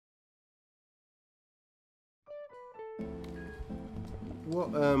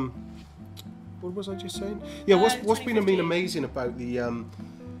what was I just saying? Yeah, what's been amazing about the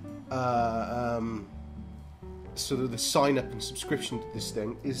sort of the sign up and subscription to this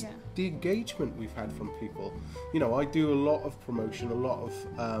thing is the engagement we've had from people. You know, I do a lot of promotion, a lot of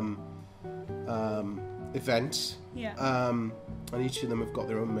events, and each of them have got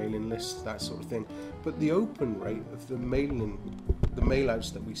their own mailing lists, that sort of thing. But the open rate of the mail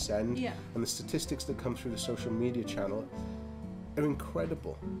outs that we send, and the statistics that come through the social media channel are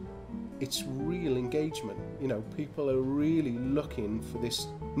incredible. It's real engagement. You know, people are really looking for this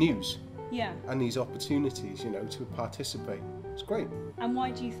news. Yeah. And these opportunities, you know, to participate. It's great. And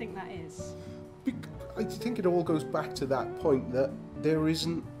why do you think that is? I think it all goes back to that point that there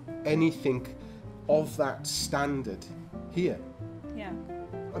isn't anything of that standard here. Yeah.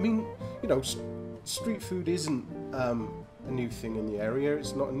 I mean, you know, street food isn't a new thing in the area.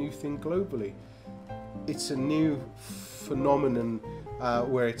 It's not a new thing globally. It's a new phenomenon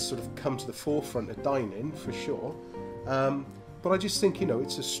where it's sort of come to the forefront of dining, for sure. But I just think, you know,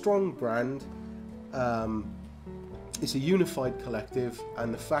 it's a strong brand, it's a unified collective,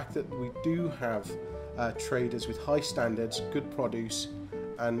 and the fact that we do have traders with high standards, good produce,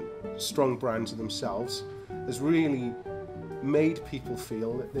 and strong brands of themselves has really made people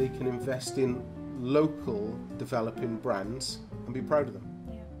feel that they can invest in local developing brands and be proud of them.